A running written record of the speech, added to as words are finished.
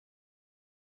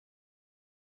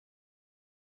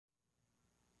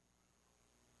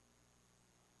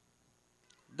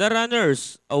the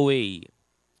runners away.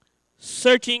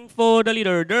 Searching for the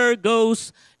leader, there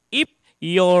goes If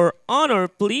Your Honor,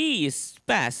 please.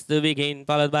 Pass to begin,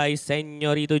 followed by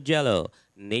Senorito Jello.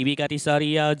 Navy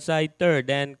Katisari outside third,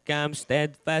 then comes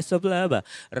Steadfast of Love.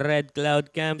 Red Cloud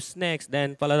comes next,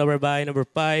 then followed over by number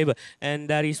 5, and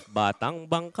that is Batang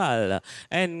Bangkal.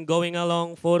 And going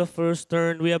along for the first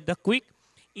turn, we have the Quick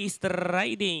East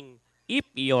Riding. If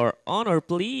Your Honor,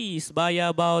 please, by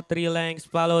about 3 lengths,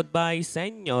 followed by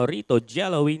Senorito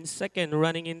Jello in second,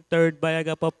 running in third by a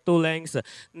gap of 2 lengths.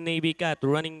 Navy Cat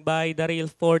running by the rail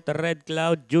fourth, Red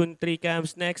Cloud, June 3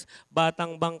 comes next,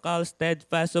 Batang Bangkal,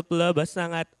 Steadfast of Love,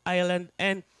 Sangat Island,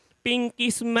 and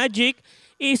Pinky's Magic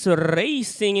is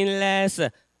racing in last.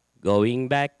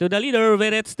 Going back to the leader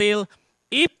with it still,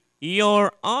 If Your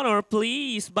Honor,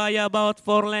 please, by about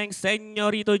 4 lengths.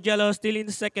 Senorito Jello still in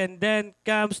second. Then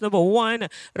comes number 1,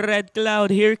 Red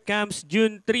Cloud. Here comes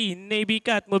June 3, Navy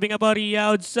Cat. Moving up on the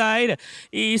outside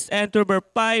is enter number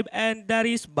 5, and that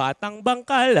is Batang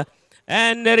Bangkal.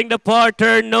 And nearing the fourth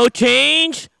turn, no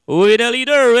change with the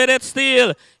leader with it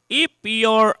still. If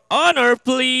Your Honor,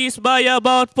 please, by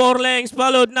about 4 lengths.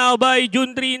 Followed now by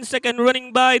June 3 in second,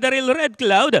 running by the real Red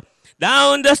Cloud.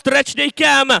 Down the stretch they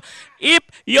come. If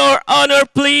Your Honor,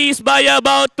 please, by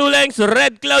about 2 lengths.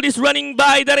 Red Cloud is running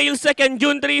by the rail second.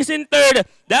 June 3 is in third.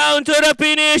 Down to the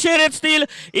finish. And it's still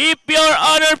If Your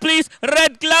Honor, please.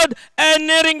 Red Cloud and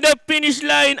nearing the finish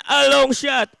line. A long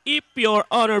shot. If Your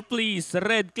Honor, please.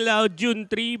 Red Cloud, June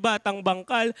 3, Batang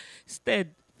Bangkal,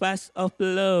 Steadfast of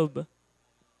Love.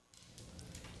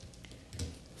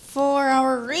 For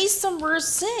our race number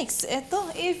 6, ito,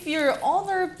 If Your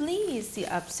Honor, please. Si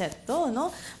upset to,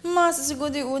 no?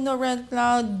 Masasugod yung uno, Red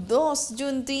Cloud, 2,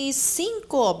 June 3,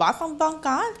 5, Batang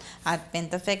Bangkal. At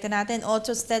pentafecta natin,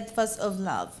 8, Steadfast of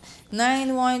Love.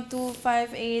 9, 1, 2,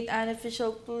 5, 8,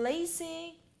 unofficial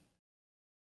placing.